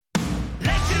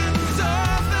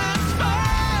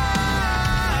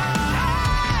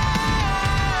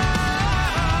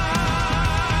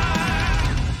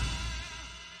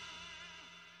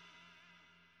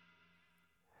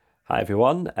Hi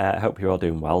everyone, I hope you're all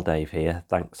doing well. Dave here.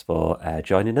 Thanks for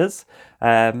joining us.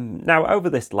 Now, over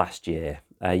this last year,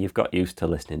 you've got used to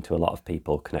listening to a lot of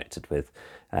people connected with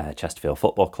Chesterfield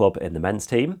Football Club in the men's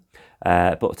team.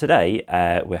 But today,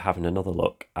 we're having another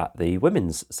look at the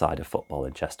women's side of football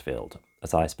in Chesterfield,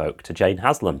 as I spoke to Jane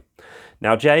Haslam.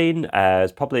 Now, Jane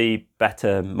is probably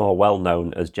better, more well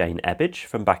known as Jane Ebbage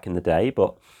from back in the day,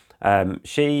 but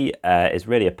she is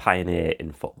really a pioneer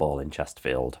in football in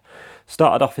Chesterfield.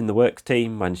 Started off in the works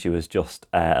team when she was just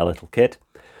a little kid.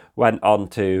 Went on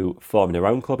to forming her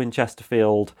own club in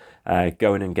Chesterfield,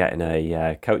 going and getting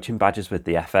a coaching badges with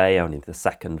the FA, only the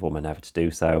second woman ever to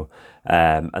do so,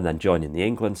 and then joining the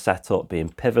England setup, being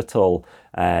pivotal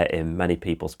in many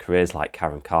people's careers like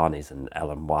Karen Carney's and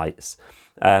Ellen White's.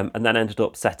 And then ended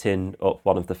up setting up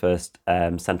one of the first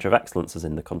Centre of Excellences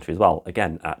in the country as well,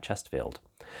 again at Chesterfield.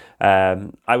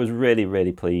 I was really,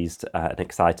 really pleased and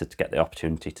excited to get the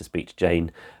opportunity to speak to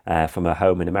Jane from her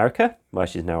home in America, where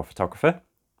she's now a photographer,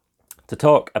 to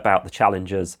talk about the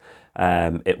challenges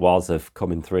it was of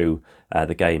coming through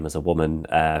the game as a woman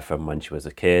from when she was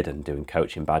a kid and doing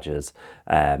coaching badges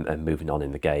and moving on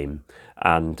in the game.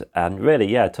 And really,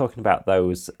 yeah, talking about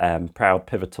those proud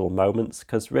pivotal moments,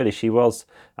 because really she was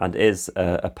and is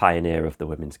a pioneer of the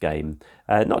women's game,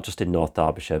 not just in North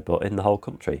Derbyshire, but in the whole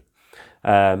country.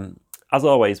 As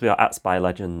always, we are at Spire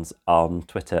Legends on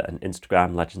Twitter and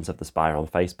Instagram, Legends of the Spire on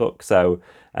Facebook, so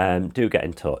do get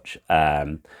in touch.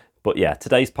 But yeah,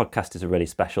 today's podcast is a really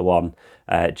special one.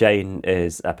 Jane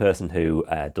is a person who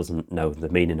doesn't know the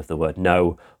meaning of the word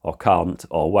no, or can't,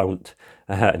 or won't,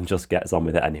 and just gets on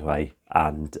with it anyway,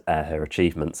 and her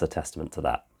achievements are testament to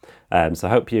that. So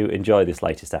I hope you enjoy this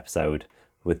latest episode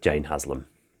with Jane Haslam.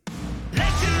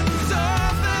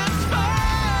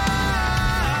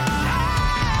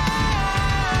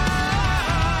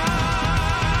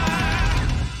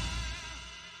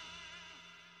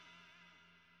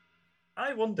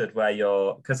 I wondered where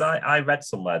because I read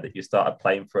somewhere that you started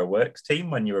playing for a works team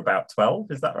when you were about 12.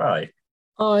 Is that right?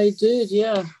 I did,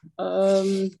 yeah.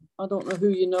 I don't know who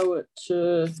you know at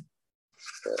in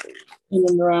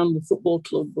and around the football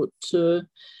club, but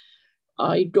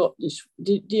I got this.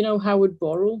 Do you know Howard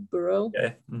Burrell?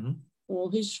 Yeah. Mm-hmm. Well,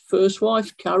 his first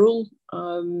wife, Carol.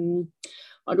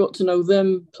 I got to know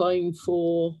them playing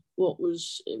for it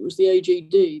was the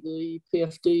AGD, the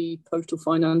PFD Postal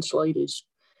Finance Ladies.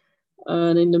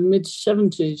 And in the mid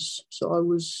 70s, so I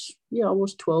was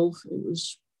 12, it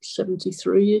was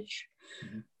 73-ish.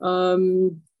 Mm-hmm.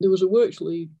 There was a works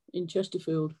league in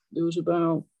Chesterfield. There was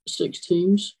about 6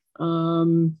 teams. They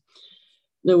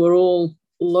were all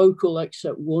local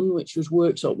except one, which was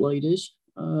Worksop Ladies.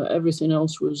 Everything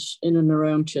else was in and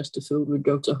around Chesterfield. We'd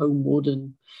go to Homewood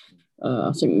and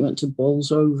I think we went to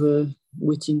Bolsover,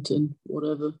 Whittington,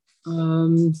 whatever.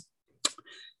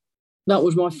 That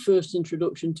was my first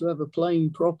introduction to ever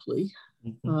playing properly.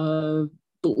 Mm-hmm.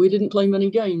 But we didn't play many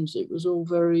games. It was all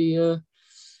very...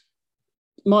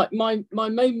 My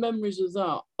main memories of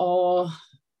that are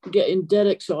getting dead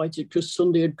excited because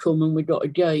Sunday had come and we got a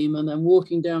game, and then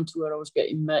walking down to where I was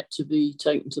getting met to be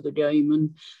taken to the game,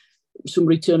 and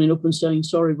somebody turning up and saying,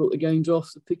 sorry, but the game's off,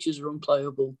 the pitches are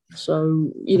unplayable.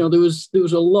 So, there was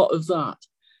a lot of that.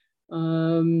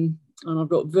 And I've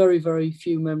got very, very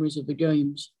few memories of the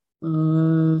games. It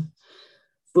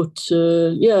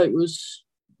was,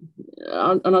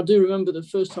 and I do remember the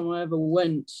first time I ever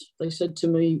went, they said to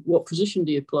me, what position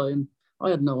do you play? And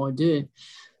I had no idea.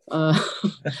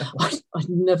 I'd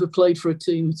never played for a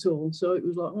team at all, so it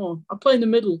was like, oh, I play in the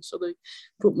middle, so they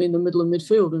put me in the middle of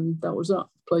midfield, and that was that.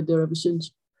 Played there ever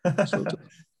since.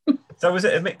 So was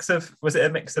it a mix of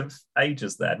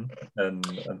ages then and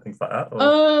things like that,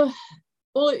 or?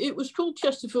 Well, it was called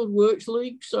Chesterfield Works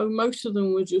League, so most of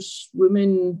them were just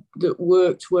women that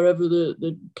worked wherever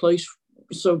the place.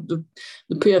 So the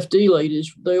PFD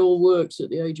ladies, they all worked at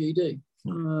the AGD,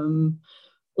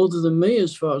 other than me,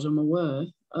 as far as I'm aware.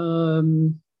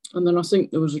 And then I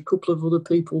think there was a couple of other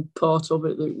people part of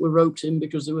it that were roped in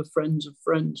because they were friends of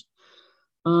friends.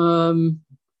 I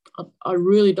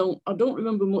really don't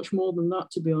remember much more than that,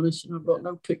 to be honest, and I've got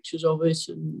no pictures of it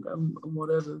and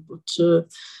whatever, but.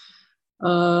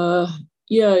 I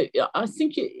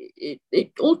think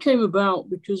it all came about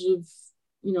because of,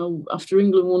 after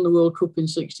England won the World Cup in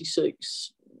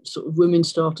 '66, sort of women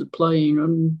started playing,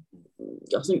 and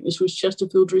I think this was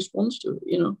Chesterfield's response to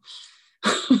it,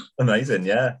 Amazing,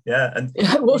 yeah. And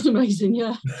yeah, it was amazing,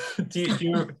 yeah. do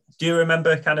you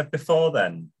remember kind of before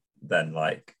then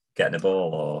like getting a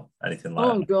ball or anything like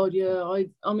that? Oh God, yeah.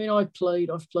 I've played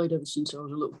ever since I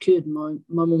was a little kid. My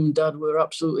mum and dad were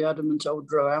absolutely adamant I would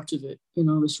grow out of it.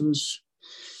 This was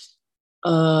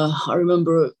I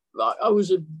remember I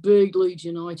was a big Leeds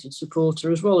United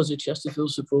supporter as well as a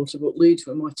Chesterfield supporter, but Leeds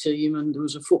were my team, and there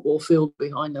was a football field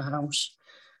behind the house.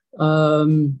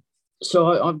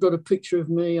 So I've got a picture of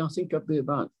me. I think I'd be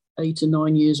about 8 or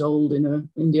 9 years old in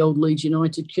the old Leeds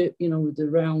United kit, with the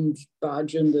round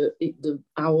badge and the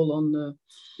owl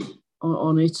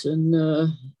on it, and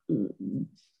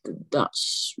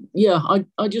that's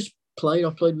I just played.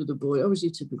 I played with the boys. I was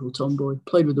your typical tomboy.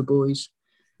 Played with the boys.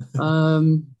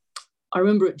 I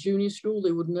remember at junior school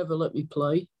they would never let me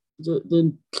play.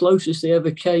 The closest they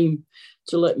ever came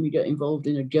to let me get involved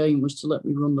in a game was to let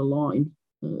me run the line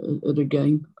at a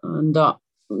game, and that.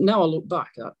 Now I look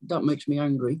back, that makes me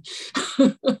angry.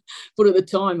 But at the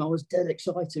time, I was dead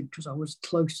excited because I was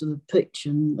close to the pitch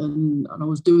and I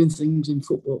was doing things in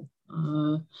football.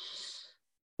 And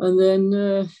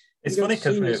then it's funny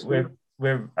because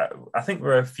we're I think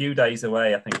we're a few days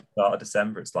away. I think start of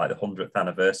December. It's like the 100th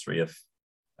anniversary of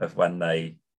when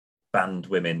they banned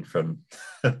women from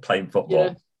playing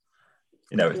football.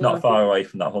 Yeah. It's not far away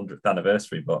from that 100th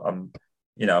anniversary, but I'm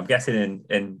guessing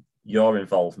in your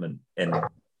involvement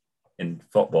in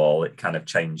football, it kind of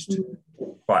changed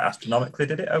quite astronomically,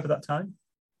 did it, over that time?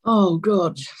 Oh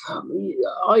God,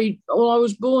 I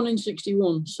was born in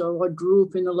 '61, so I grew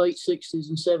up in the late '60s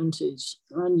and '70s,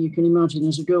 and you can imagine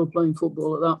as a girl playing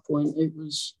football at that point, it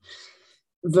was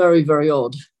very, very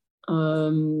odd.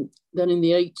 Then in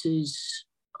the '80s,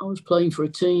 I was playing for a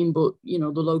team, but the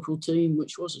local team,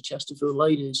 which was the Chesterfield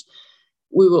Ladies,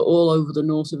 we were all over the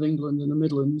north of England and the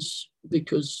Midlands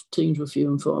because teams were few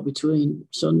and far between.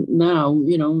 So now, and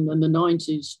the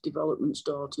 90s development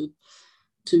started,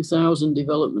 2000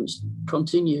 developments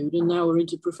continued, and now we're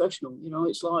into professional.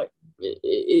 It's like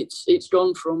it's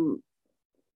gone from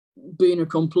being a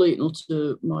complete and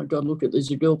utter, my God, look at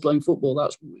there's a girl playing football,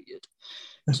 that's weird,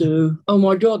 to, oh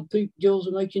my God, girls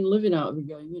are making a living out of the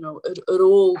game, at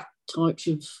all types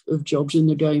of jobs in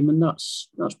the game, and that's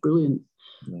brilliant.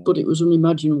 Yeah. But it was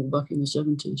unimaginable back in the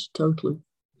 70s, totally.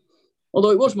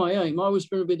 Although it was my aim. I was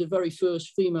going to be the very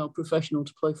first female professional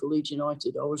to play for Leeds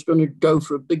United. I was going to go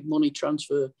for a big money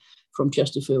transfer from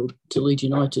Chesterfield to Leeds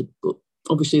United, but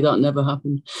obviously that never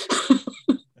happened.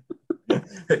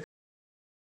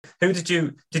 Who did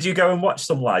you go and watch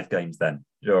some live games then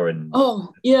during?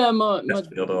 Oh yeah, my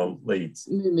Chesterfield or Leeds.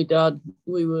 Me and my dad.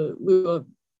 We were.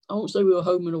 I won't say we were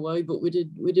home and away, but we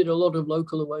did a lot of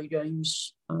local away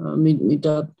games. My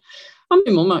dad and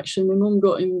my mum, actually. My mum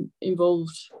got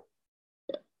involved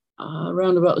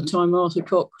around about the time Arthur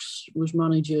Cox was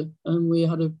manager, and we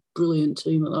had a brilliant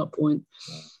team at that point.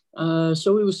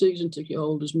 So we were season ticket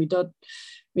holders. My dad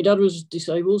was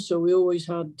disabled, so we always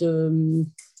had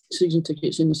season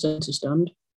tickets in the centre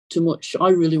stand. Too much. I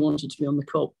really wanted to be on the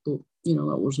Kop, but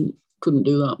that couldn't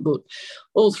do that. But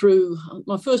all through,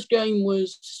 my first game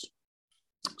was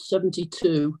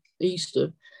 72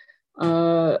 Easter.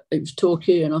 It was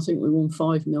Torquay, and I think we won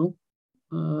 5-0.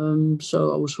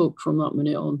 So I was hooked from that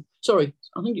minute on. Sorry,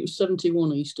 I think it was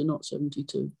 71 Easter, not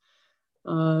 72.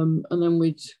 And then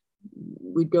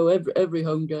we'd go every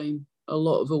home game, a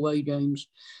lot of away games.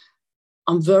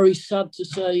 I'm very sad to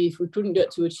say if we couldn't get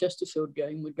to a Chesterfield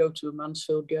game, we'd go to a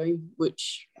Mansfield game,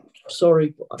 which,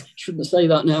 sorry, I shouldn't say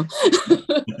that now.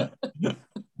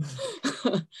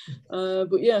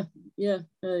 But yeah,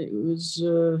 it was,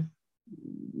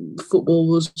 football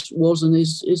was and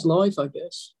is life, I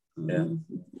guess. Yeah.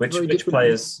 Which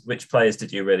players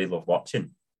did you really love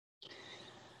watching?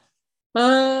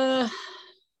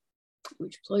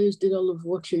 Which players did I love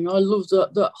watching? I loved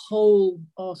that whole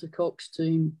Arthur Cox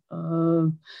team.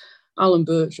 Alan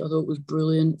Birch, I thought was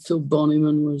brilliant. Phil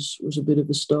Bonnyman was a bit of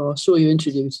a star. I saw you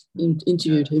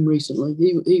interviewed him recently.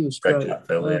 He was great.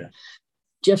 Phil, yeah.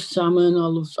 Jeff Salmon, I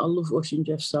loved watching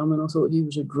Jeff Salmon. I thought he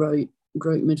was a great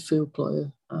midfield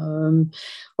player.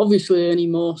 Obviously, Ernie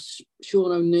Moss,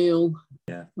 Sean O'Neill.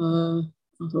 Yeah. I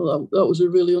thought that was a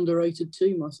really underrated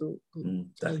team, I thought.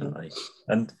 Definitely.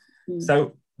 And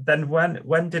so then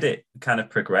when did it kind of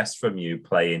progress from you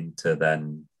playing to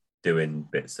then doing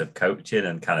bits of coaching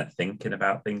and kind of thinking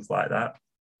about things like that?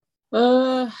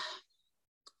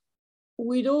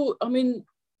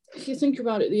 If you think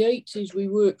about it, the 80s, we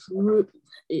worked.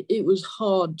 It was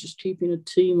hard just keeping a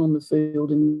team on the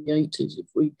field in the 80s.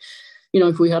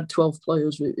 If we had 12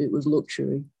 players, it was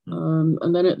luxury.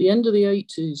 And then at the end of the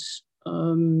 80s,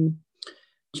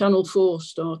 Channel 4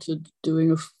 started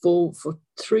doing for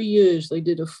 3 years, they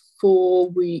did a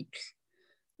 4-week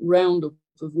roundup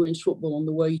of women's football on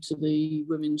the way to the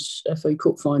Women's FA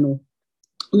Cup final.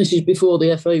 And this is before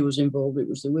the FA was involved. It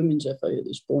was the Women's FA at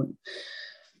this point.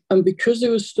 And because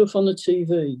there was stuff on the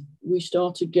TV, we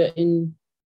started getting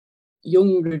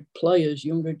younger players,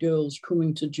 younger girls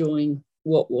coming to join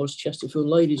what was Chesterfield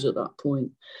Ladies at that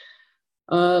point.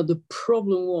 The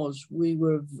problem was we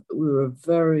were a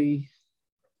very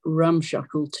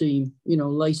ramshackle team,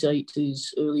 late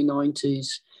 80s, early 90s,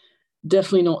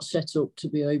 definitely not set up to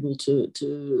be able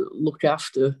to look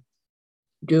after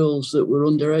girls that were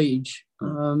underage.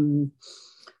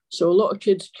 So a lot of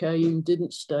kids came,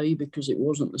 didn't stay because it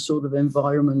wasn't the sort of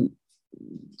environment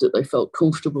that they felt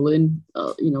comfortable in.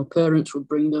 Parents would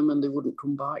bring them and they wouldn't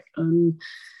come back. And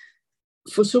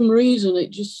for some reason,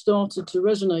 it just started to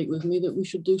resonate with me that we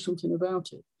should do something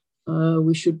about it.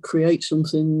 We should create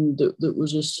something that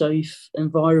was a safe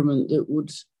environment that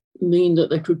would mean that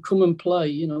they could come and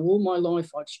play. All my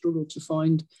life I'd struggled to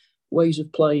find ways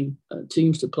of playing,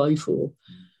 teams to play for.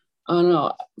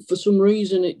 And for some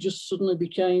reason, it just suddenly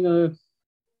became a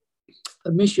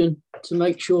mission to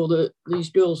make sure that these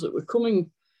girls that were coming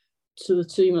to the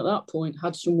team at that point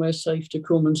had somewhere safe to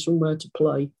come and somewhere to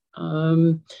play.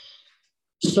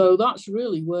 So that's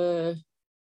really where,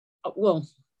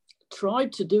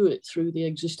 tried to do it through the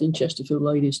existing Chesterfield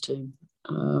Ladies team.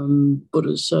 But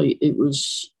as I say, it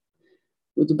was,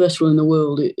 with the best will in the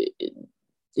world,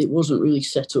 it wasn't really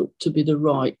set up to be the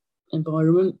right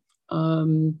environment.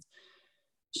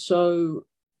 So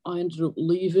I ended up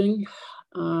leaving,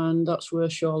 and that's where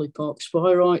Charlie Park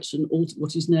Spyrites and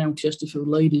what is now Chesterfield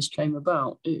Ladies came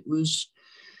about. It was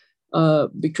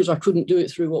because I couldn't do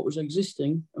it through what was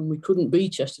existing, and we couldn't be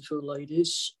Chesterfield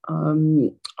Ladies.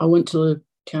 I went to the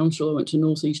council, I went to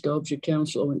North East Derbyshire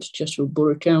Council, I went to Chesterfield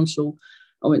Borough Council,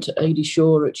 I went to Adi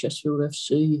Shaw at Chesterfield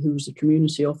FC, who was the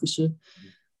community officer,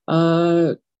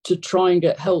 to try and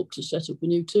get help to set up a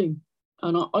new team.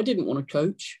 And I didn't want to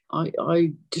coach.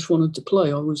 I just wanted to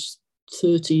play. I was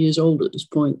 30 years old at this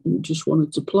point and just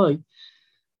wanted to play.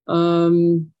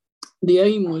 The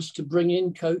aim was to bring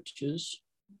in coaches,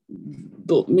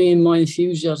 but me and my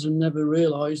enthusiasm never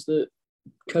realised that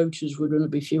coaches were going to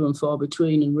be few and far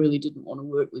between and really didn't want to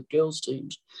work with girls'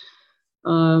 teams.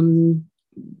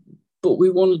 But we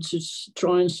wanted to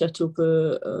try and set up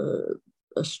a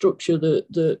structure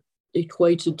that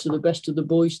equated to the best of the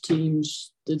boys'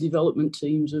 teams, the development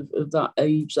teams of that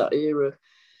age, that era,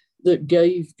 that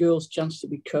gave girls chance to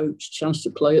be coached, chance to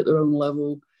play at their own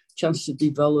level, chance to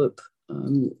develop.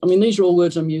 These are all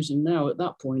words I'm using now. At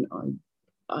that point,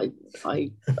 I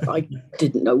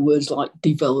didn't know words like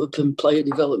develop and player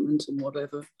development and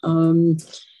whatever.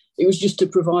 It was just to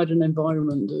provide an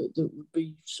environment that would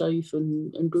be safe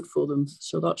and good for them.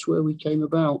 So that's where we came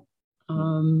about.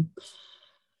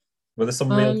 Were there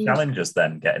some real challenges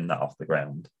then getting that off the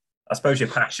ground? I suppose your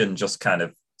passion just kind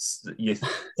of,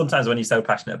 sometimes when you're so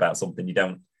passionate about something, you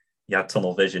have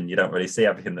tunnel vision, you don't really see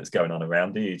everything that's going on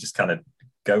around you. You just kind of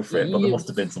go for it. But there must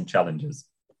have been some challenges.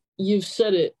 You've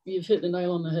said it. You've hit the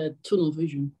nail on the head. Tunnel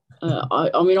vision. I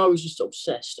was just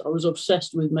obsessed. I was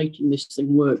obsessed with making this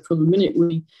thing work. From the minute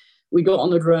we got on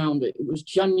the ground, it was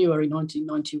January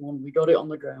 1991. We got it on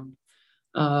the ground.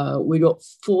 We got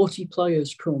 40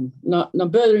 players come. Now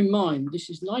bear in mind, this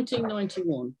is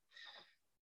 1991.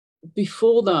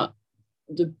 Before that,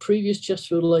 the previous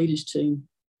Chesterfield Ladies team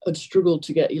had struggled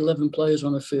to get 11 players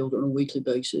on a field on a weekly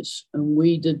basis. And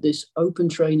we did this open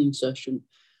training session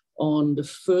on the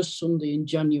first Sunday in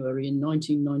January in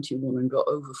 1991 and got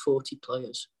over 40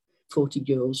 players, 40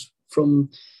 girls from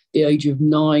the age of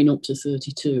 9 up to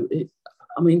 32.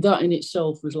 That in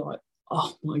itself was like,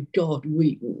 oh my God,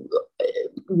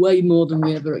 way more than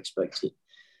we ever expected.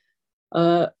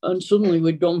 And suddenly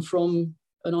we'd gone from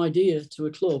an idea to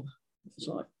a club. It's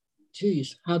like,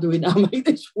 geez, how do we now make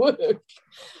this work?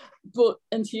 But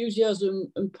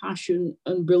enthusiasm and passion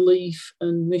and belief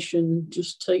and mission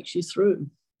just takes you through.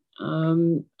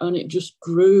 And it just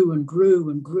grew and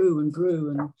grew and grew and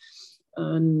grew.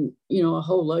 And our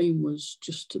whole aim was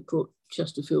just to put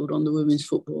Chesterfield on the women's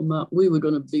football map. We were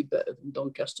going to be better than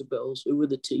Doncaster Bells, who were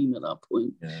the team at that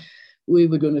point. Yeah. We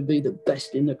were going to be the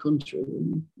best in the country.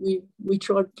 And we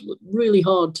tried really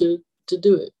hard to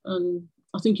do it. And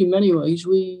I think in many ways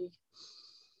we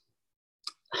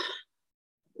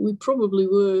probably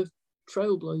were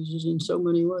trailblazers in so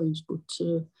many ways. But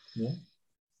at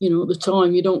the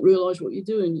time you don't realise what you're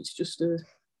doing. It's just a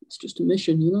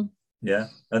mission, Yeah,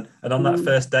 and on that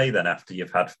first day, then after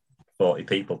you've had 40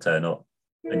 people turn up,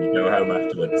 and you go home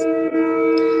afterwards.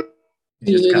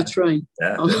 You hear the train.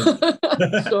 Yeah.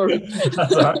 Sorry.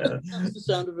 That's all right. That's the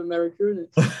sound of America, isn't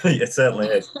it? It certainly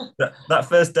is. That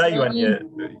first day when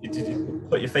you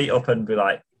put your feet up and be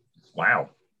like, wow.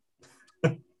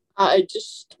 I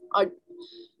just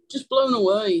blown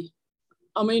away.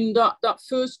 I mean, that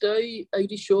first day,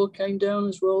 Adi Shaw came down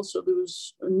as well. So there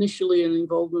was initially an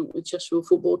involvement with Chesterfield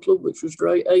Football Club, which was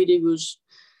great. Adi was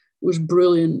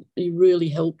brilliant. He really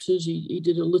helped us. He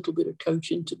did a little bit of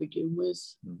coaching to begin with.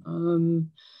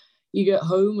 You get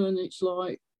home and it's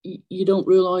like you don't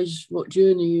realise what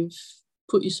journey you've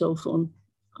put yourself on.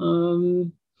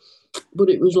 But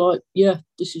it was like, yeah,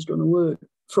 this is going to work.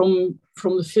 From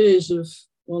the fears of,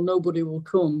 well, nobody will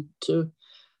come, to,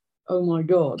 oh my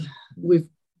God,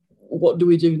 what do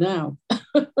we do now?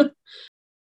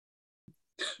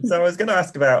 So I was going to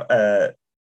ask about,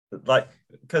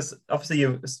 because obviously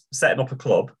you're setting up a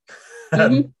club.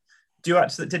 Did you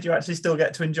actually still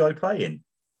get to enjoy playing?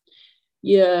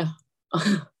 Yeah,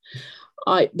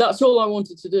 that's all I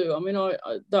wanted to do. I mean, I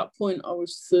at that point I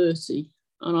was 30,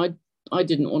 and I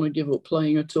didn't want to give up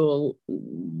playing at all.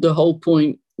 The whole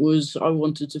point was I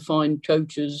wanted to find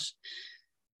coaches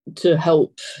to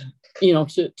help,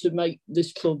 to make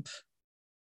this club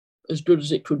as good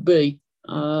as it could be.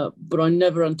 But I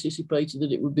never anticipated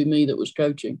that it would be me that was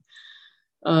coaching.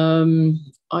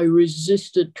 I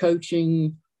resisted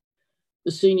coaching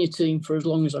the senior team for as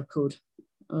long as I could,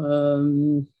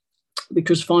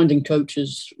 because finding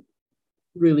coaches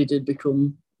really did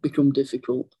become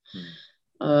difficult.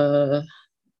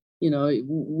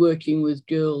 Working with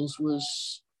girls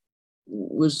was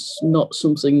not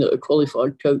something that a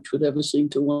qualified coach would ever seem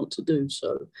to want to do.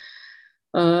 So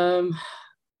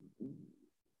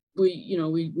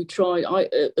we tried.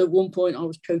 At one point I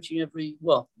was coaching not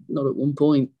at one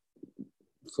point,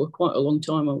 for quite a long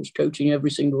time I was coaching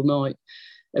every single night,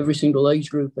 every single age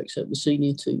group except the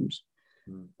senior teams.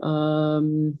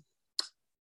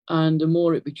 And the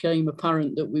more it became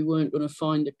apparent that we weren't going to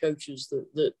find the coaches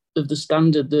that of the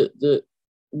standard that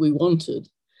we wanted,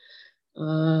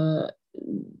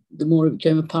 the more it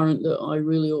became apparent that I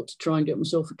really ought to try and get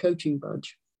myself a coaching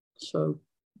badge. So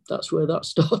that's where that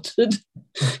started.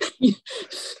 You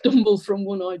stumble from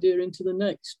one idea into the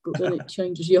next, but then it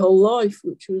changes your whole life,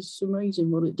 which was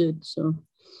amazing what it did. So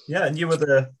yeah, and you were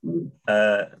the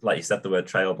like you said the word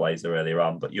trailblazer earlier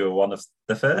on, but you were one of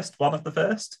the first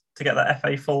to get that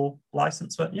FA full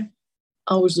license, weren't you?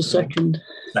 I was the second.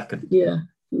 Yeah.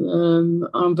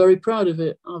 I'm very proud of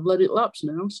it. I've let it lapse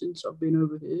now since I've been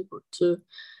over here, but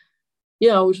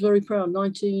I was very proud.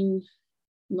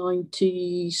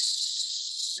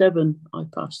 1997 I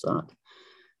passed that.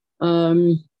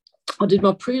 I did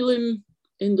my prelim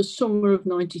in the summer of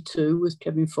 92 with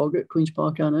Kevin Fogg at Queen's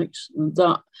Park Annex, and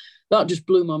that just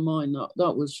blew my mind.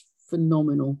 That was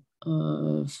phenomenal.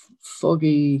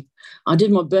 Foggy, I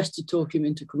did my best to talk him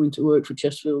into coming to work for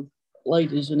Chesterfield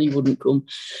Ladies, and he wouldn't come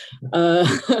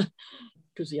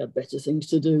because he had better things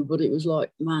to do. But it was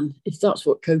like, man, if that's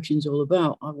what coaching's all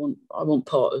about, I want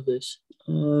part of this.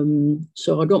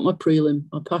 So I got my prelim.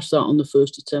 I passed that on the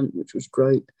first attempt, which was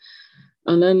great.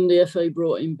 And then the FA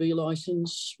brought in B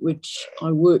licence, which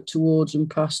I worked towards and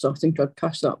passed. I think I'd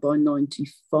passed that by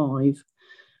 95.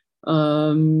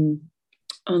 And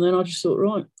then I just thought,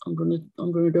 right, I'm gonna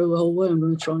go the whole way. I'm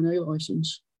gonna try an A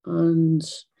licence. And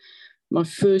my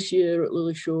first year at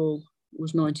Lilleshall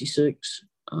was 96.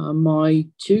 My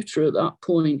tutor at that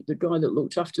point, the guy that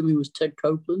looked after me, was Ted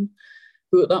Copeland,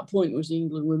 who at that point was the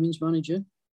England women's manager.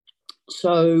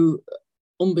 So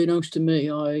unbeknownst to me,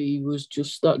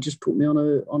 that just put me on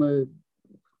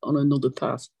another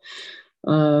path.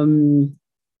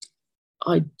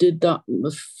 I did that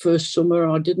the first summer.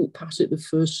 I didn't pass it the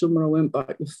first summer. I went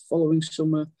back the following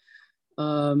summer.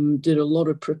 Did a lot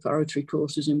of preparatory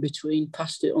courses in between.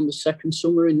 Passed it on the second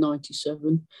summer in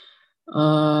 97.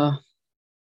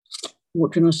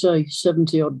 What can I say?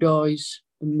 70 odd guys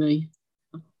and me.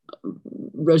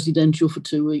 Residential for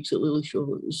 2 weeks at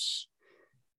Lilleshall.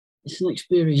 It's an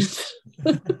experience.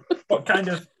 What kind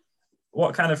of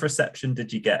reception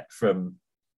did you get from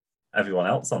everyone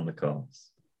else on the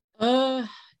course? I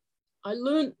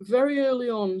learned very early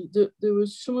on that there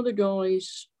was some of the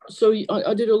guys. So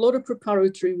I did a lot of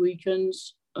preparatory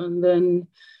weekends, and then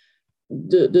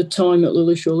the time at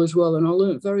Lilleshall as well. And I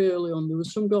learned very early on there were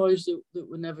some guys that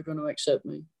were never going to accept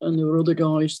me, and there were other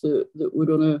guys that were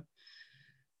going to,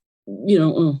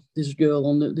 there's a girl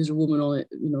on it, there's a woman on it,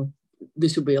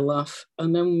 this will be a laugh.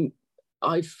 And then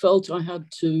I felt I had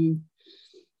to,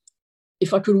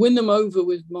 if I could win them over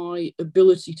with my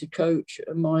ability to coach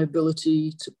and my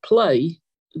ability to play,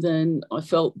 then I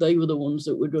felt they were the ones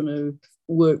that were going to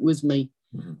work with me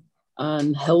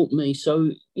and help me.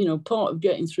 So, part of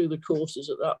getting through the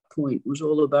courses at that point was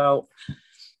all about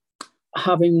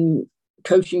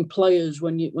coaching players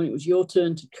when it was your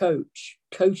turn to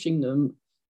coaching them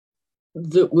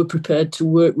that were prepared to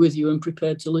work with you and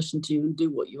prepared to listen to you and do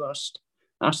what you asked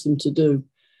asked them to do.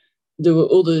 There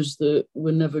were others that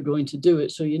were never going to do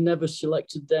it, so you never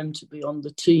selected them to be on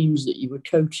the teams that you were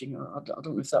coaching. I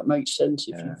don't know if that makes sense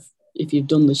if you've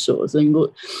done this sort of thing,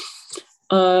 but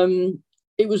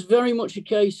it was very much a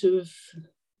case of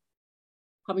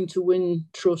having to win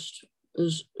trust,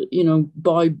 as you know,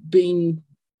 by being,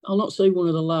 I'll not say one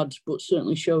of the lads, but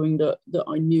certainly showing that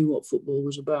I knew what football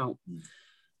was about.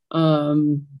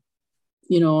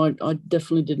 You know, I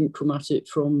definitely didn't come at it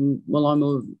from, well,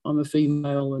 I'm a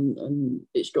female and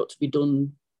it's got to be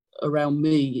done around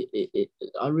me.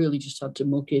 I really just had to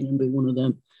muck in and be one of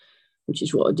them, which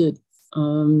is what I did.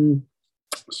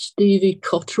 Stevie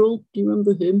Cottrell, do you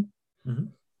remember him?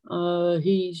 Mm-hmm.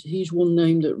 He's one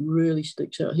name that really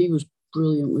sticks out. He was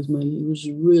brilliant with me. He was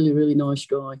a really, really nice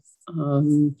guy.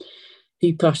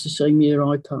 He passed the same year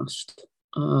I passed,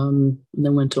 and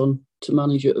then went on to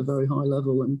manage at a very high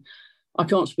level. And I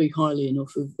can't speak highly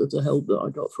enough of the help that I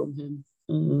got from him.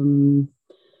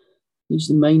 He's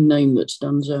the main name that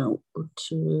stands out. But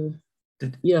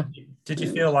did you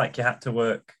feel like you had to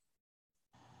work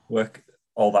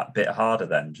all that bit harder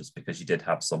then, just because you did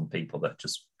have some people that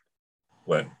just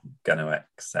weren't going to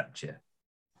accept you?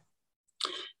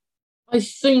 I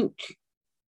think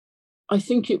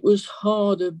it was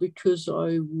harder because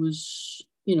I was,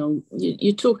 you know,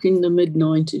 you're talking the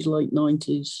mid-90s, late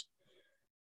 90s.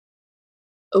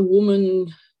 A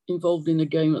woman involved in the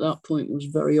game at that point was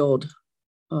very odd.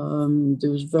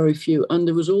 There was very few. And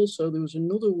there was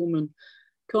another woman,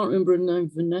 can't remember her name,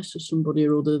 Vanessa somebody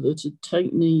or other, that had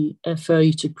taken the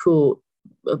FA to court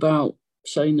about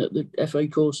saying that the FA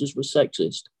courses were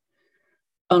sexist.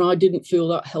 And I didn't feel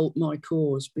that helped my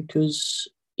cause because,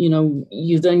 you know,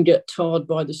 you then get tarred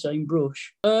by the same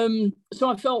brush. So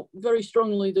I felt very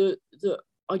strongly that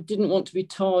I didn't want to be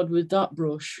tarred with that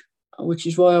brush, which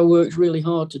is why I worked really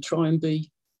hard to try and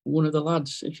be one of the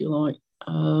lads, if you like.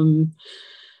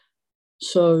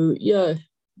 So, yeah,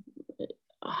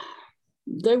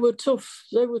 they were tough.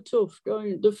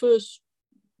 Going the first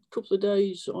couple of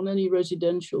days on any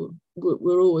residential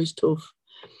were always tough.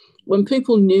 When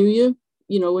people knew you,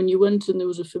 you know, when you went and there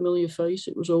was a familiar face,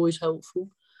 it was always helpful.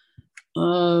 They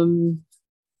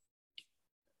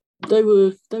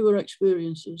were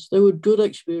experiences. They were good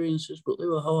experiences, but they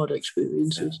were hard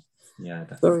experiences. Yeah,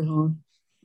 definitely. Very hard.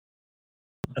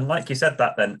 And like you said,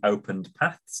 that then opened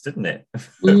paths, didn't it,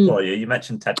 for you? You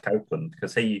mentioned Ted Copeland,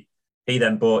 because he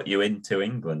then brought you into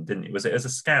England, didn't he? Was it as a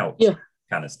scout? Yeah.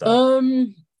 Kind of stuff?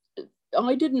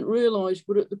 I didn't realise,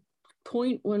 but at the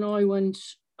point when I went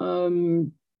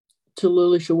to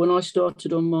Lillishall, when I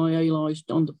started on my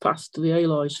on the path to the A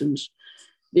licence,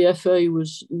 the FA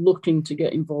was looking to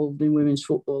get involved in women's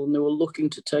football, and they were looking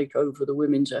to take over the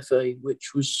women's FA,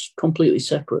 which was completely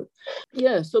separate.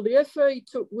 Yeah, so the FA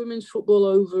took women's football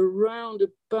over around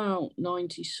about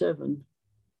 97,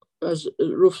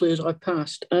 roughly as I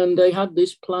passed, and they had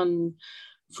this plan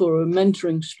for a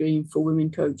mentoring scheme for women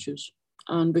coaches.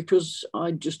 And because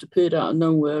I'd just appeared out of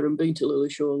nowhere and been to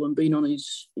Lillishall and been on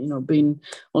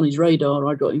his radar,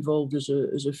 I got involved as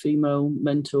a female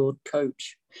mentored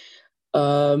coach.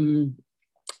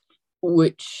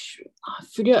 Which I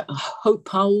forget, Hope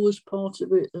Powell was part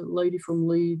of it, a lady from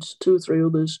Leeds, 2 or 3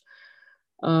 others.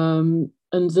 And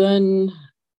then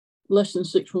less than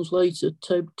 6 months later,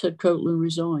 Ted Copeland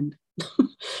resigned.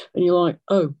 And you're like,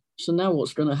 oh, so now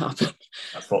what's going to happen?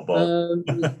 That's football.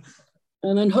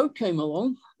 And then Hope came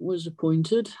along, was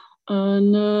appointed,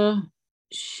 and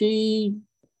she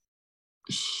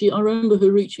I remember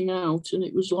her reaching out, and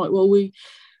it was like, well, we're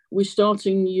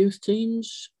starting youth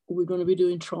teams. We're going to be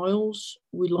doing trials.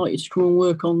 We'd like you to come and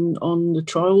work on the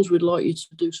trials. We'd like you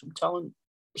to do some talent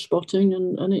spotting,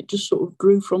 and it just sort of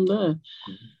grew from there.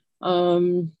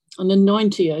 Mm-hmm. And then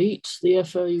 98, the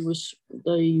FA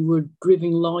they were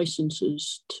giving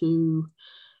licenses to, I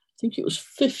think it was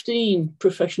 15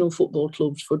 professional football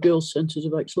clubs for girls' centres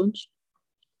of excellence.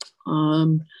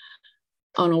 And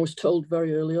I was told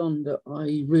very early on that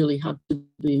I really had to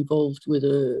be involved with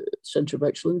a centre of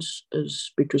excellence,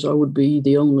 because I would be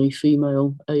the only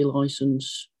female A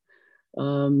licence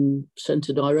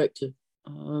centre director.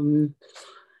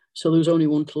 So there was only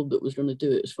one club that was going to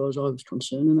do it as far as I was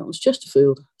concerned, and that was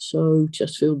Chesterfield. So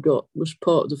Chesterfield was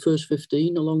part of the first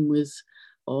 15, along with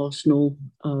Arsenal,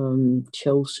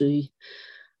 Chelsea,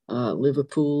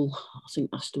 Liverpool. I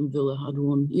think Aston Villa had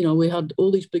one. You know, we had all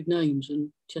these big names,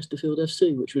 and Chesterfield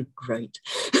FC, which was great.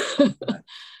 That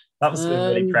was a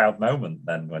really proud moment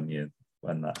then when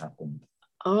that happened.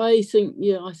 I think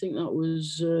that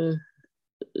was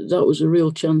a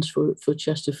real chance for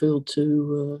Chesterfield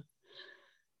to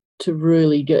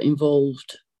really get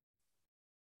involved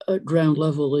at ground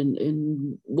level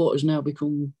in what has now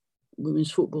become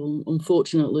women's football.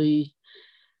 Unfortunately,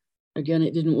 again,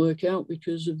 it didn't work out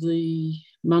because of the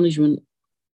management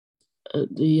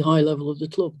at the high level of the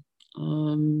club.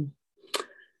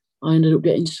 I ended up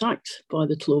getting sacked by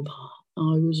the club.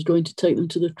 I was going to take them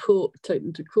to court,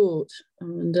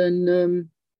 and then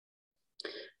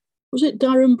was it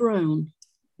Darren Brown?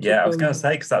 Yeah, I was going to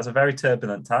say, because that was a very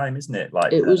turbulent time, isn't it?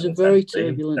 Like, it was a very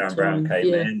turbulent Darren time. Brown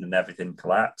came in and everything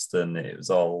collapsed, and it was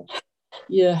all.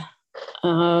 Yeah,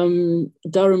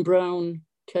 Darren Brown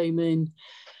came in.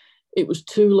 It was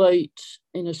too late,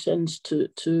 in a sense, to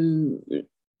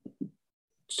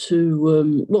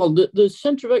the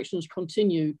Centre of Excellence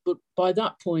continued, but by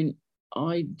that point,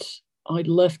 I'd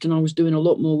left and I was doing a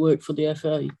lot more work for the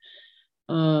FA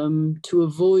to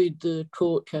avoid the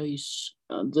court case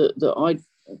that I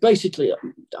basically,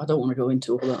 I don't want to go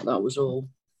into all that. That was all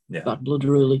bad blood,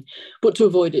 really. But to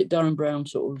avoid it, Darren Brown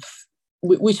sort of,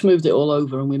 we smoothed it all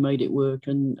over and we made it work,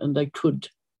 and they could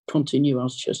continue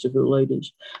as Chesterfield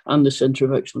Ladies and the Centre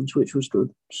of Excellence, which was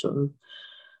good. So,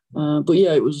 but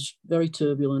yeah, it was very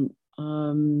turbulent.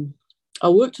 I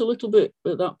worked a little bit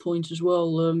at that point as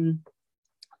well.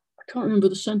 I can't remember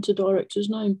the centre director's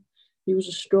name. He was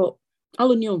a Scot,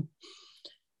 Alan Young.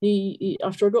 He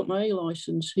after I got my A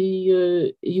licence,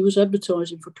 he was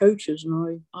advertising for coaches,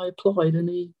 and I applied, and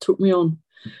he took me on,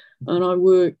 and I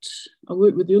worked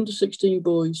with the under-16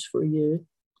 boys for a year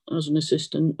as an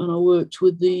assistant, and I worked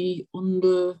with the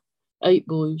under-8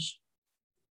 boys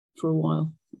for a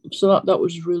while. So that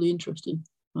was really interesting.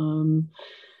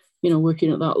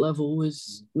 Working at that level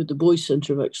with the boys'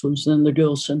 Centre of Excellence, then the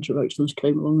girls' Centre of Excellence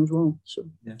came along as well. So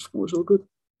it was all good.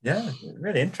 Yeah,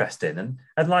 really interesting,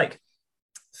 and like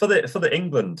for the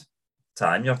England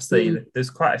time, you obviously there's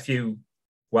quite a few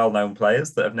well-known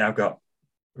players that have now got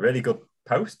really good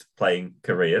post-playing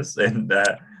careers in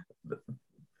that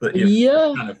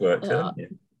you've kind of worked with, haven't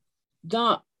you?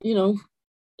 That,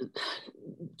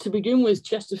 to begin with,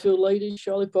 Chesterfield Ladies,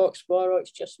 Charlotte Park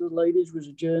Spireites, Chesterfield Ladies was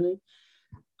a journey.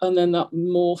 And then that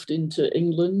morphed into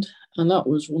England, and that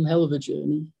was one hell of a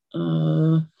journey.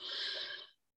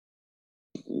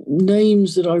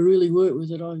 Names that I really work with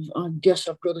that I guess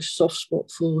I've got a soft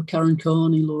spot for: Karen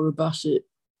Carney, Laura Bassett,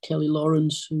 Kelly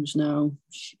Lawrence, who's now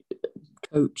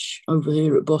coach over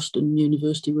here at Boston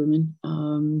University Women,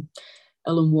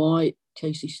 Ellen White,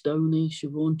 Casey Stoney,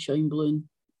 Siobhan Chamberlain.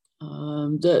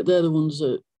 They're the ones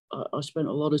that I spent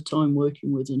a lot of time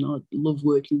working with, and I love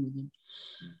working with them.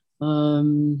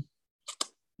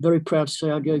 Very proud to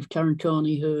say I gave Karen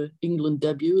Carney her England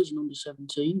debut as an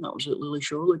under-17. That was at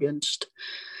Lilleshall against,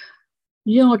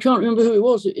 I can't remember who it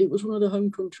was. It was one of the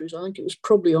home countries. I think it was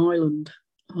probably Ireland.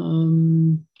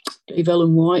 Gave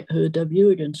Ellen White her debut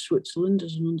against Switzerland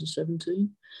as an under-17.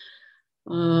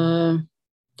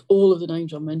 All of the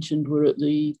names I mentioned were at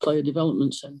the Player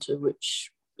Development Centre,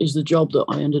 which is the job that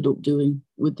I ended up doing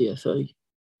with the FA,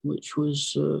 which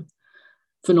was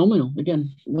phenomenal.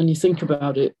 Again, when you think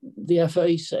about it, the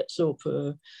FA sets up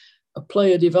a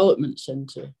player development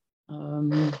centre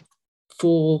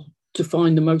to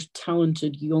find the most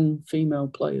talented young female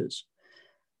players,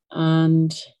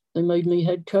 and they made me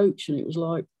head coach, and it was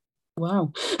like,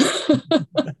 wow,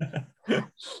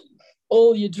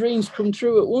 all your dreams come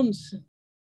true at once.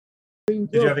 Did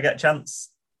you ever get a chance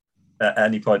at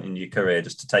any point in your career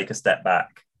just to take a step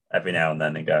back every now and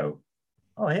then and go,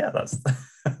 oh yeah, that's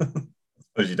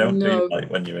because you don't do like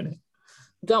when you're in it?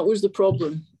 That was the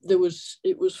problem. It was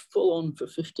full on for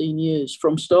 15 years,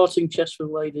 from starting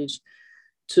Chesterfield Ladies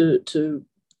to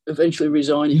eventually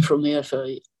resigning from the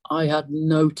FA. I had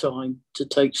no time to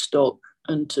take stock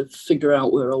and to figure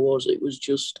out where I was. It was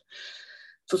just,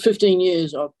 for 15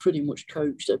 years, I pretty much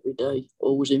coached every day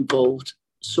or was involved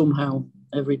somehow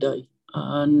every day.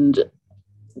 And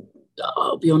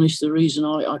I'll be honest, the reason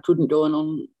I couldn't go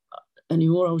on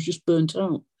anymore, I was just burnt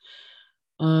out.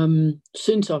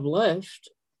 Since I've left,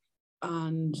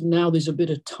 and now there's a bit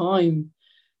of time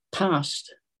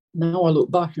passed, now I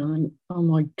look back and I think, oh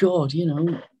my God,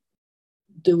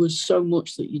 there was so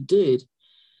much that you did.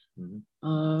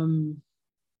 Mm-hmm.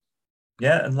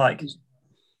 Yeah, and like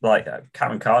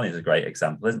Karen Carney is a great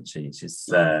example, isn't she? She's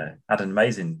had an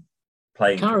amazing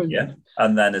playing career,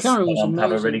 and then has gone on to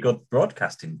have a really good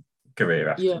broadcasting career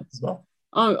after as well.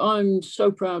 I'm so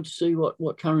proud to see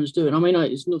what Karen's doing. I mean,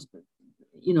 it's not,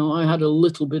 I had a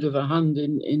little bit of a hand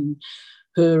in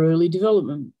her early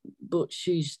development, but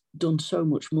she's done so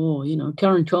much more.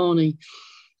 Karen Carney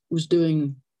was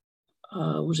doing,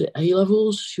 was it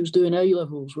A-levels? She was doing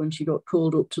A-levels when she got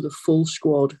called up to the full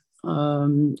squad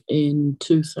in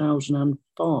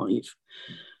 2005,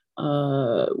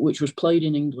 which was played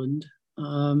in England.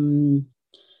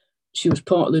 She was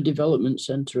part of the development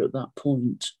centre at that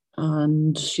point,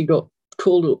 and she got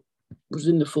called up, was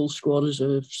in the full squad as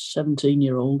a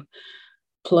 17-year-old,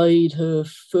 played her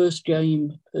first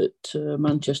game at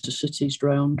Manchester City's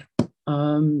ground,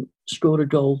 scored a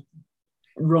goal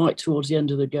right towards the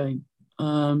end of the game.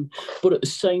 But at the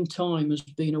same time has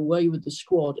been away with the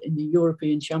squad in the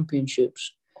European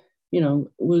Championships,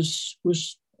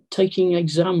 was taking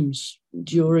exams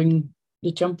during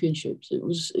the championships. It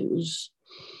was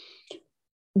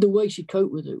the way she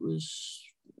coped with it was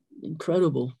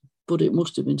incredible, but it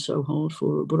must have been so hard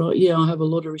for her. But I have a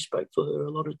lot of respect for her,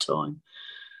 a lot of time.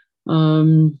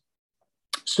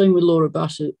 Same with Laura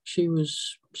Bassett. She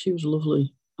was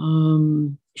lovely.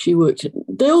 She worked.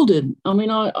 They all did. I mean,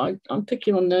 I'm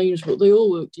picking on names, but they all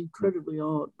worked incredibly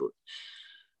hard.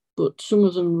 But some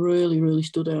of them really, really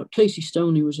stood out. Casey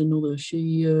Stoney was another.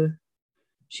 She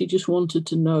just wanted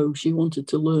to know. She wanted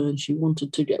to learn. She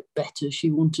wanted to get better.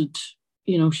 She wanted.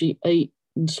 She ate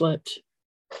and slept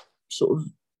sort of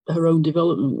her own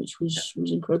development, which was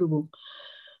incredible.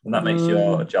 And that makes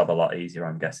your job a lot easier,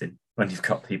 I'm guessing, when you've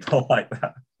got people like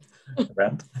that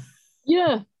around.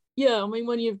 Yeah. I mean,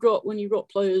 when you've got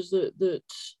players that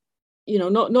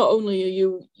not only are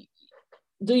you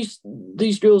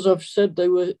these girls, I've said they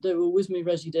were with me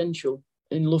residential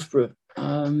in Loughborough.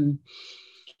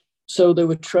 So they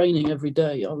were training every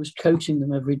day. I was coaching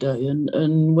them every day.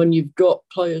 And when you've got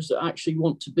players that actually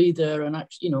want to be there and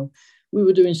actually, we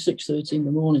were doing 6:30 in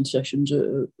the morning sessions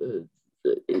at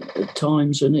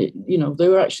times, and they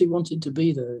were actually wanting to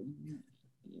be there.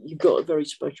 You've got a very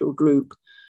special group.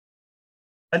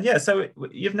 And yeah, so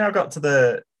you've now got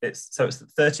to it's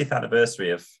the 30th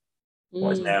anniversary of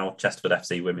what is now Chesterford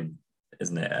FC Women,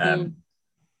 isn't it?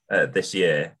 This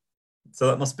year. So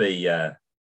that must be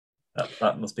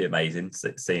that must be amazing,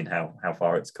 seeing how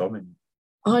far it's come.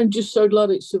 I'm just so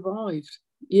glad it survived.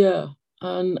 Yeah,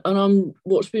 and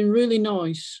what's been really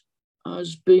nice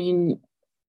has been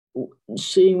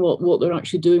seeing what they're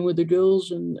actually doing with the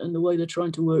girls and the way they're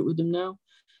trying to work with them now.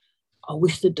 I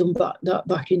wish they'd done that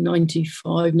back in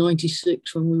 95,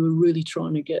 96 when we were really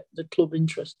trying to get the club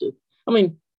interested. I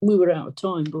mean, we were out of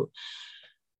time, but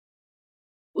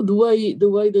the way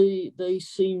they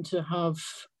seem to have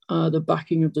the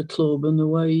backing of the club and the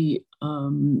way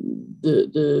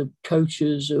the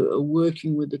coaches are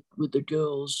working with the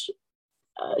girls,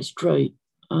 it's great.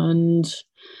 And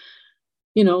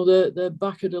they're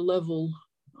back at a level.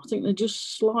 I think they're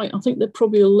just slight. I think they're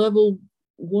probably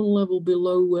one level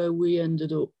below where we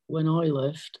ended up when I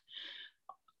left.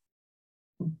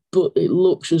 But it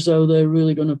looks as though they're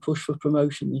really going to push for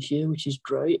promotion this year, which is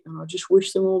great. And I just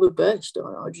wish them all the best.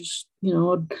 I just,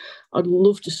 I'd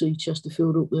love to see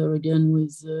Chesterfield up there again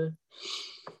with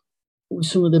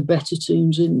some of the better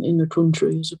teams in the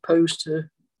country, as opposed to,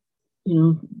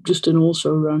 just an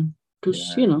also ran.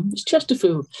 Because, it's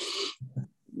Chesterfield.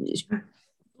 It's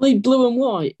blue and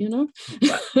white,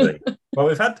 Exactly. Well,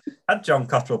 we've had John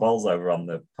Cottrell-Bowles over on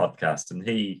the podcast, and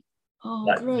he...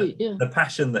 great! Yeah, the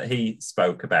passion that he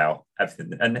spoke about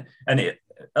everything, and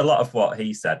a lot of what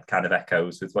he said kind of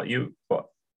echoes with what you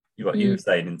were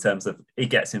saying in terms of he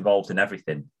gets involved in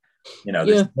everything.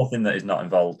 There's nothing that he's not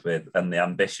involved with, and the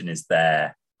ambition is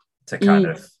there to kind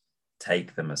of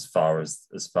take them as far as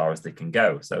they can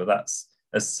go. So that's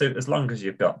as long as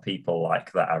you've got people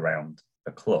like that around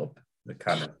the club, the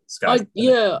kind of sky.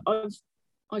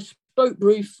 I spoke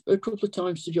brief a couple of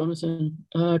times to Jonathan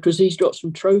because he's got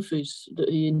some trophies that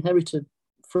he inherited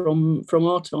from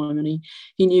our time, and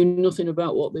he knew nothing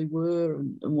about what they were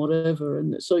and whatever,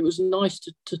 and so it was nice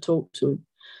to talk to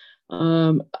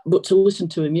him. But to listen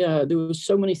to him, there were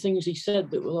so many things he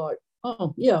said that were like,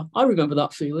 oh yeah, I remember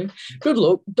that feeling. Good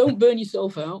luck, don't burn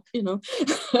yourself out,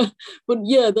 But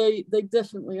yeah, they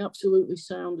definitely absolutely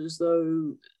sound as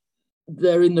though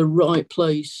they're in the right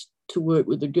place to work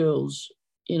with the girls.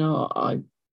 I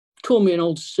call me an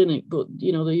old cynic, but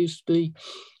there used to be.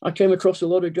 I came across a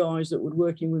lot of guys that would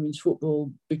work in women's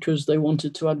football because they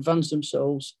wanted to advance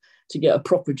themselves to get a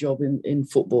proper job in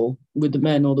football with the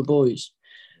men or the boys.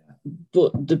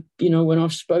 But when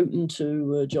I've spoken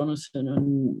to Jonathan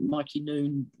and Mikey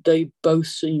Noon, they both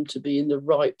seem to be in the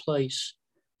right place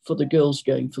for the girls'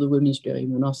 game, for the women's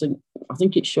game, and I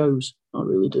think it shows. I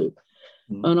really do,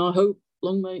 and I hope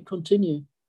long may it continue.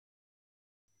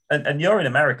 And you're in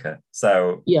America,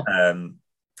 so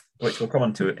which we'll come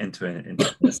on to into in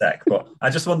a sec. But I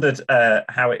just wondered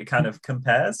how it kind of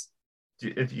compares.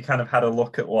 If you kind of had a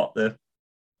look at what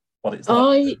it's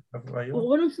like.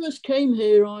 When I first came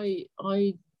here, I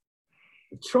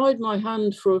tried my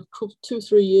hand for 2 or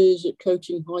 3 years at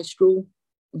coaching high school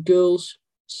girls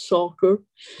soccer,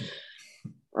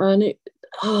 And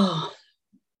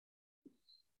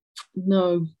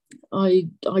no, I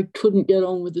couldn't get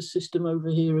on with the system over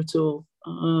here at all.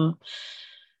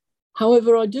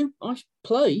 However, I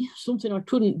play something I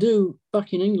couldn't do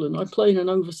back in England. I play in an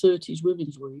over-30s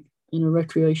women's league, in a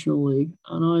recreational league,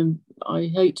 and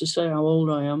I hate to say how old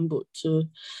I am, but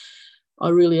I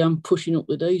really am pushing up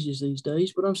the daisies these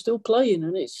days. But I'm still playing,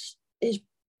 and it's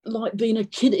like being a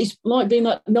kid. It's like being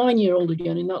that 9-year-old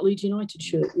again in that Leeds United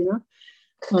shirt, you know.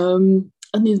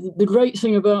 And the great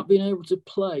thing about being able to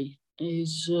play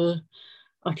is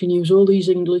I can use all these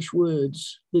English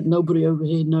words that nobody over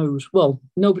here knows. Well,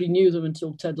 nobody knew them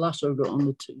until Ted Lasso got on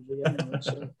the TV anyway.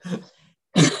 So.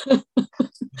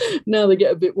 Now they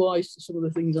get a bit wise to some of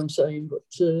the things I'm saying. But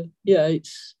yeah,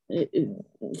 it's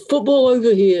football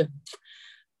over here.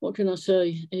 What can I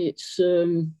say? It's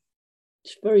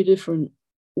very different.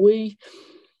 We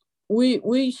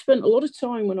spent a lot of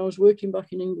time when I was working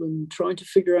back in England trying to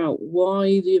figure out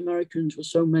why the Americans were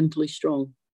so mentally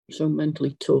strong, so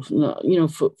mentally tough. And that, you know,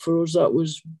 for us, that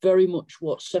was very much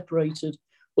what separated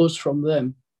us from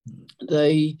them.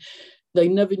 They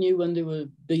never knew when they were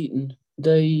beaten.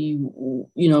 They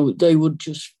would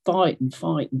just fight and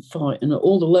fight and fight. And at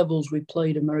all the levels we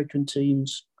played American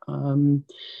teams,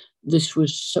 this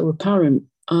was so apparent.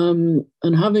 And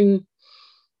having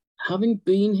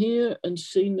been here and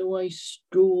seen the way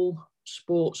school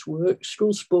sports work,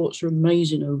 school sports are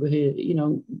amazing over here. You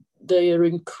know, they are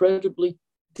incredibly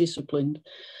disciplined.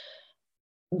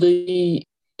 The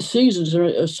seasons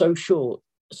are so short.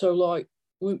 So like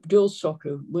girls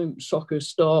soccer, women's soccer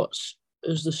starts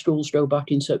as the schools go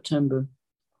back in September,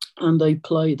 and they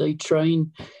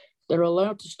train. They're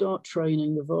allowed to start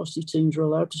training. The varsity teams are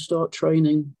allowed to start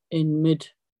training in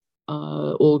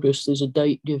mid-August. There's a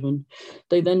date given.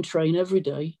 They then train every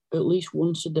day, at least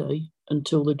once a day,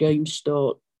 until the games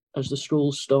start as the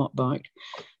schools start back.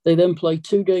 They then play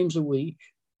 2 games a week.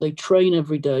 They train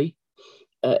every day,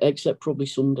 except probably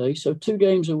Sunday. So 2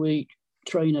 games a week,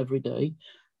 train every day.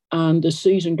 And the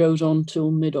season goes on till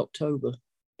mid-October.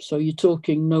 So you're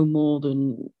talking no more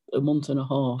than a month and a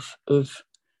half of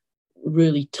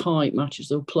really tight matches.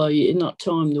 They'll play, in that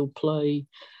time, they'll play,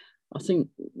 I think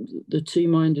the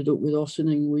team I ended up with,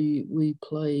 Ossining, we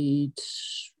played,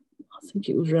 I think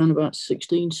it was around about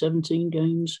 16, 17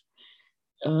 games,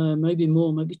 maybe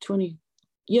more, maybe 20.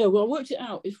 Yeah, well, I worked it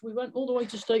out. If we went all the way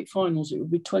to state finals, it would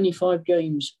be 25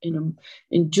 games in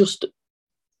just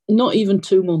not even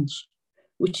 2 months,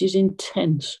 which is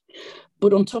intense.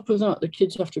 But on top of that, the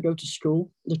kids have to go to school.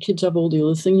 The kids have all the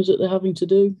other things that they're having to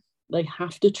do. They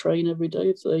have to train every day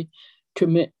if they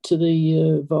commit to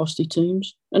the varsity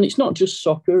teams. And it's not just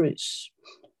soccer. It's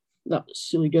that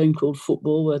silly game called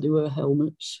football where they wear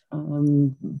helmets,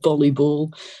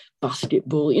 volleyball,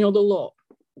 basketball, you know, the lot.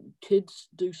 Kids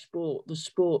do sport. The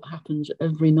sport happens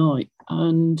every night.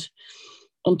 And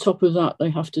on top of that, they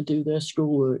have to do their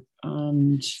schoolwork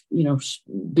and, you know,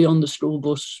 be on the school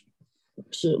bus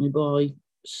certainly by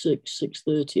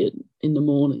 6:30 in the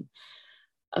morning.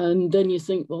 And then you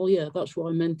think, well, yeah, that's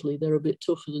why mentally they're a bit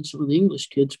tougher than some of the English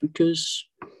kids, because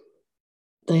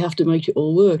they have to make it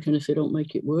all work. And if they don't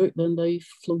make it work, then they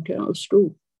flunk out of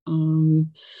school.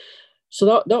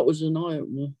 So that was an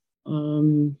eye-opener.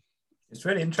 It's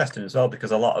really interesting as well, because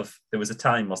there was a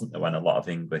time, wasn't there, when a lot of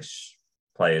English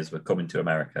players were coming to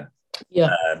America.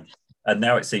 Yeah. And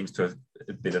now it seems to have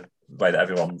been the way that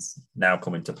everyone's now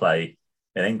coming to play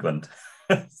in England.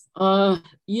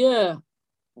 Yeah.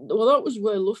 Well, that was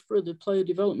where Loughborough, the player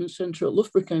development centre at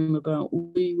Loughborough, came about.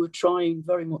 We were trying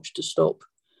very much to stop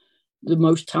the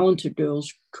most talented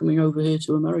girls coming over here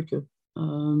to America.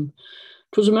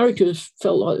 Because America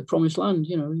felt like the promised land.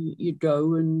 You know, you'd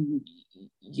go and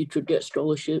you could get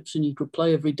scholarships and you could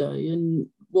play every day. And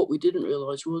what we didn't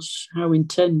realise was how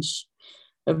intense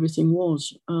everything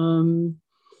was.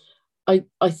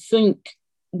 I think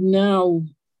now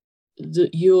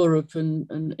that Europe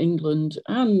and England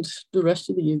and the rest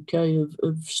of the UK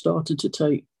have started to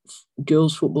take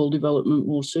girls' football development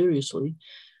more seriously,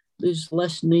 there's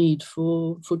less need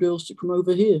for girls to come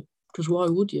over here. Because why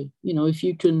would you? You know, if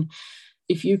you can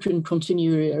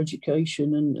continue your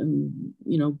education and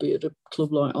you know, be at a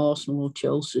club like Arsenal or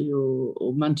Chelsea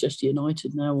or Manchester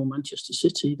United now or Manchester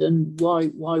City, then why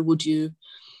would you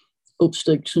up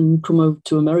sticks and come over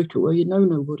to America where you know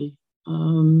nobody?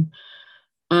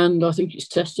 And I think it's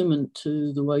testament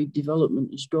to the way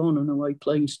development has gone and the way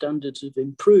playing standards have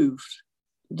improved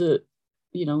that,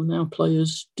 you know, now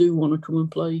players do want to come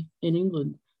and play in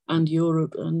England and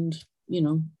Europe, and, you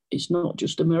know, it's not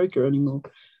just America anymore,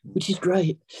 which is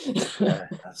great. Yeah,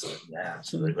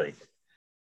 absolutely.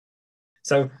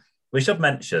 So we should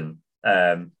mention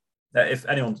if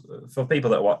anyone, for people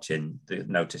that are watching, they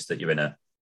notice that you're in a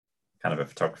kind of a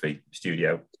photography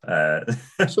studio.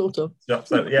 Sort of.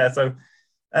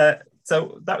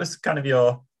 So that was kind of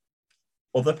your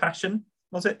other passion,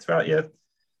 was it, throughout your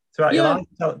life?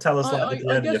 Tell us like the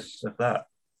journey of that.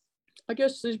 I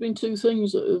guess there's been two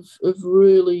things that I've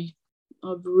really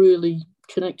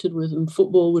connected with, and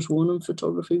football was one and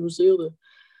photography was the other.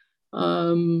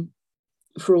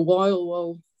 For a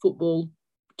while football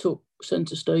took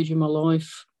centre stage in my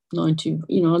life,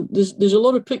 there's a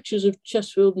lot of pictures of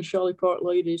Chesterfield and Charlie Park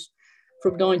ladies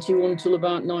from 91 till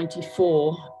about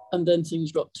 94, and then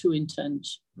things got too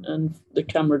intense and the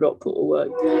camera got put away.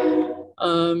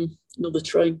 Another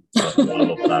train. I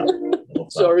love that.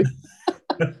 Sorry.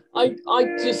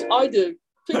 I do.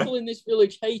 People in this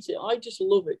village hate it. I just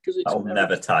love it because it's. I'll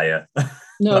never tire.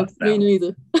 No, me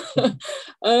neither.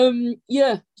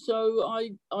 So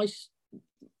I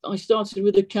started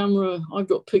with a camera. I've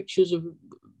got pictures of.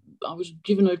 I was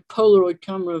given a Polaroid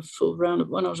camera for around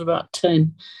when I was about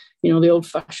 10. The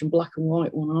old-fashioned black and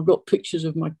white one. I've got pictures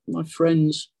of my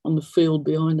friends on the field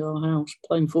behind our house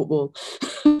playing football,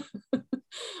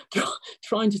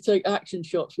 trying to take action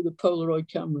shots with a Polaroid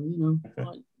camera.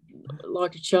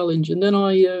 Like a challenge. And then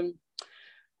I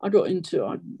got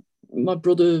into. My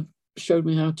brother showed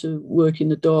me how to work in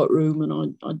the dark room,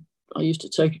 and I used to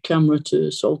take a camera to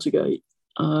Saltergate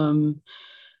and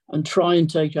try and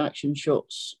take action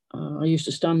shots. I used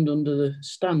to stand under the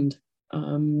stand.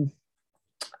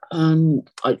 And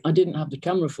I didn't have the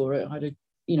camera for it. I had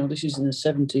this is in the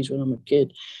 70s when I'm a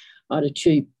kid. I had a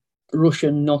cheap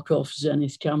Russian knockoff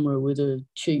Zenith camera with a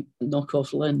cheap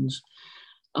knockoff lens.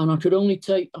 And I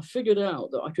figured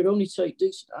out that I could only take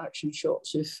decent action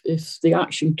shots if the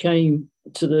action came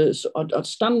to I'd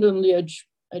stand on the edge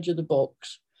of the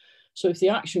box. So if the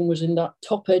action was in that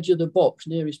top edge of the box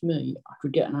nearest me, I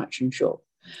could get an action shot.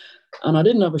 And I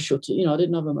didn't have a shutter, I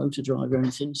didn't have a motor drive or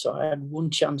anything, so I had one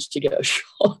chance to get a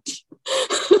shot.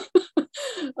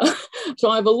 So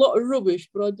I have a lot of rubbish,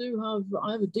 but I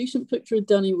have a decent picture of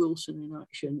Danny Wilson in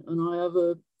action, and I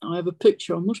have a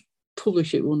picture, I must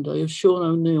publish it one day, of Sean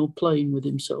O'Neill playing with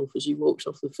himself as he walks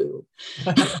off the field.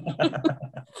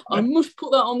 I must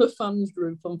put that on the fans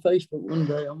group on Facebook one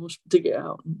day. I must dig it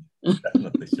out.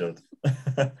 Definitely should.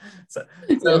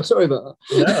 Sorry about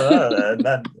that. No, and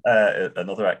then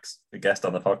another guest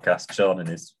on the podcast, Sean, in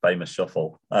his famous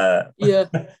shuffle. Yeah.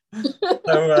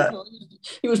 So,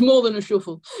 it was more than a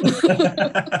shuffle.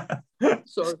 Sorry.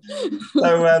 So,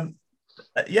 and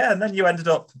then you ended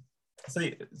up. So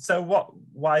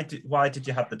why did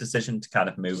you have the decision to kind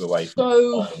of move away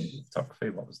from photography?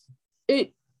 What was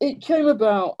it? It came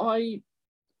about. I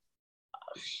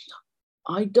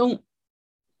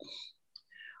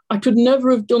could never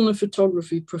have done the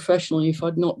photography professionally if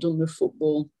I'd not done the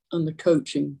football and the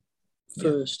coaching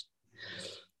first.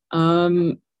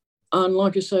 And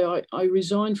like I say, I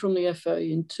resigned from the FA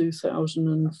in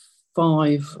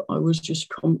 2005. I was just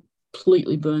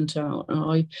completely burnt out.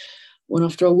 And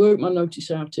after I worked my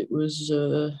notice out, it was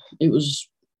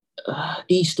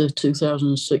Easter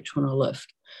 2006 when I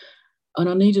left, and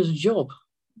I needed a job,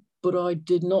 but I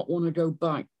did not want to go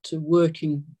back to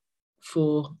working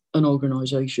for an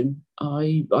organisation.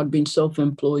 I'd been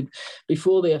self-employed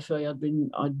before the FA.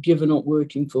 I'd given up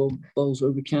working for Bowls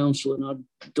Rugby Council, and I'd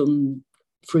done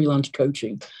freelance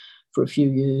coaching for a few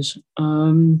years.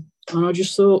 And I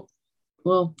just thought,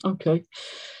 well, okay,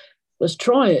 let's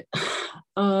try it.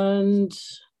 And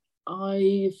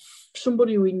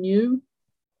somebody we knew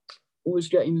was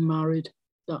getting married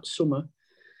that summer.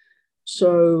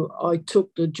 So I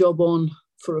took the job on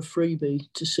for a freebie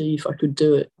to see if I could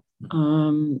do it.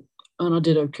 And I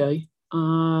did okay.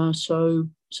 So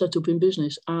set up in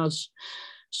business as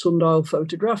Sundial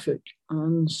Photographic.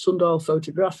 And Sundial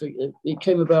Photographic, it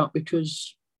came about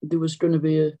because there was going to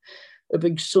be a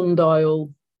big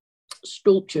sundial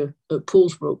sculpture at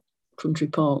Poolsbrook Country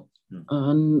Park.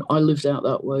 And I lived out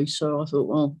that way. So I thought,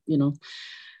 well,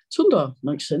 sundial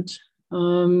makes sense.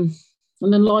 And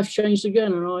then life changed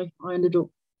again, and I ended up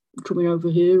coming over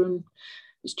here, and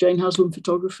it's Jane Haslam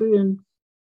Photography and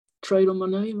trade on my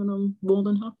name, and I'm more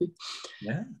than happy.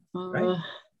 Yeah.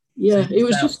 Yeah, it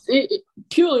was just it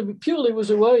purely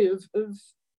was a way of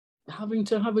having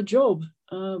to have a job.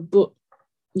 But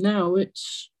now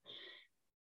it's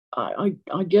I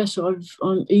guess I'm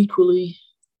equally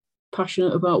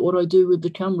passionate about what I do with the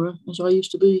camera as I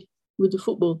used to be with the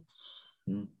football.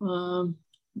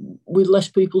 With less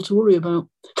people to worry about.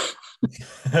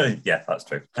 Yeah, that's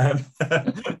true.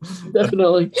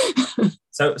 Definitely.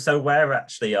 So where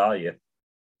actually are you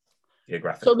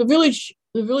geographically? So the village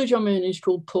The village I'm in is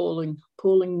called Pawling,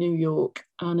 New York,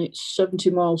 and it's 70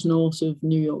 miles north of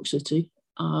New York City.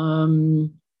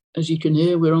 As you can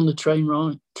hear, we're on the train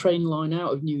line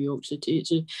out of New York City.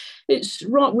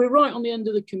 We're right on the end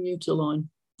of the commuter line.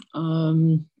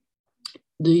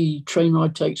 The train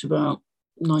ride takes about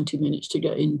 90 minutes to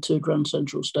get into Grand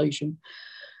Central Station.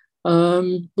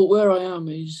 But where I am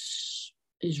is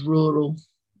rural.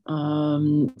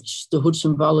 It's the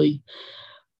Hudson Valley.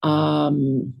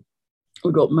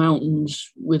 We've got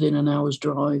mountains within an hour's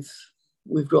drive.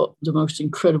 We've got the most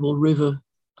incredible river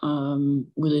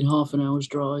within half an hour's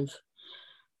drive.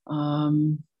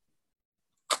 And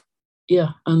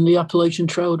the Appalachian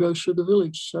Trail goes through the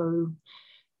village. So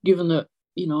given that,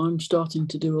 I'm starting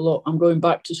to do a lot, I'm going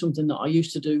back to something that I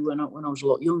used to do when I was a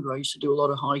lot younger. I used to do a lot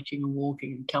of hiking and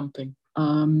walking and camping.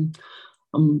 I'm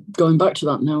going back to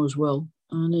that now as well.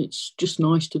 And it's just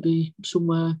nice to be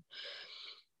somewhere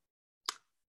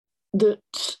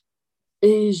that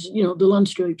is, the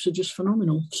landscapes are just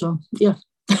phenomenal. So, yeah.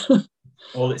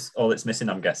 all it's missing,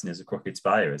 I'm guessing, is a crooked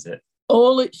spire, is it?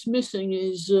 All it's missing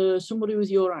is somebody with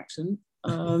your accent,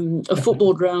 a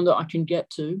football ground that I can get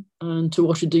to, and to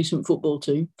watch a decent football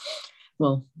team.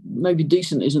 Well, maybe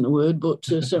decent isn't the word, but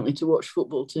certainly to watch a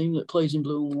football team that plays in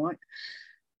blue and white.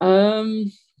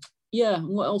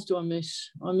 What else do I miss?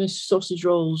 I miss sausage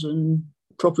rolls and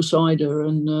proper cider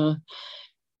and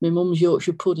my mum's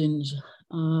Yorkshire puddings.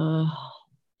 And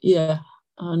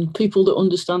people that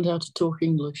understand how to talk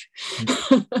English.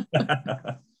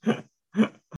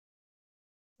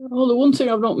 Oh, the one thing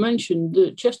I've not mentioned,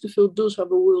 that Chesterfield does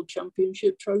have a World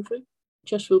Championship trophy,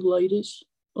 Chesterfield Ladies,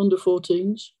 under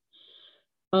 14s,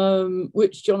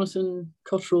 which Jonathan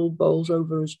Cotterill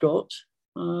Bowles-over has got.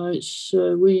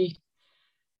 We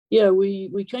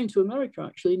came to America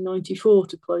actually in '94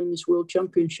 to play in this World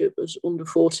Championship as under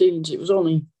 14s. It was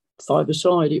only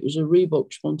 5-a-side. It was a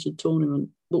Reebok sponsored tournament,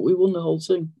 but we won the whole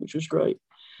thing, which was great.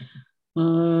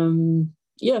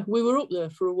 We were up there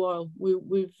for a while.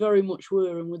 We very much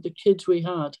were, and with the kids we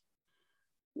had,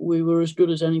 we were as good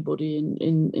as anybody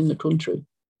in the country.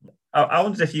 I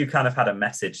wondered if you kind of had a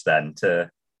message then to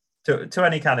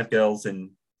any kind of girls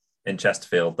in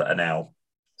Chesterfield that are now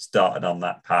starting on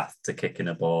that path to kicking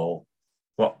a ball.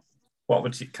 What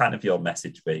would kind of your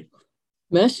message be?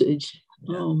 Message?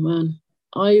 Yeah. Oh man,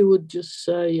 I would just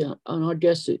say, and I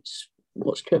guess it's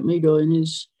what's kept me going,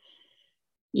 is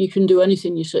you can do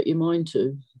anything you set your mind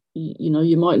to.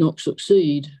 You might not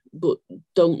succeed, but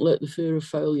don't let the fear of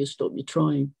failure stop you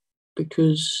trying,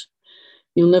 because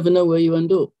you'll never know where you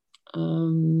end up.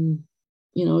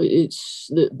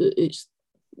 It's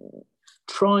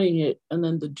trying it, and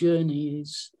then the journey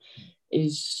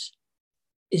is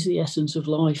the essence of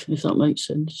life, if that makes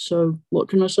sense. So what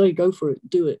can I say? Go for it,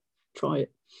 do it, try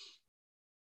it.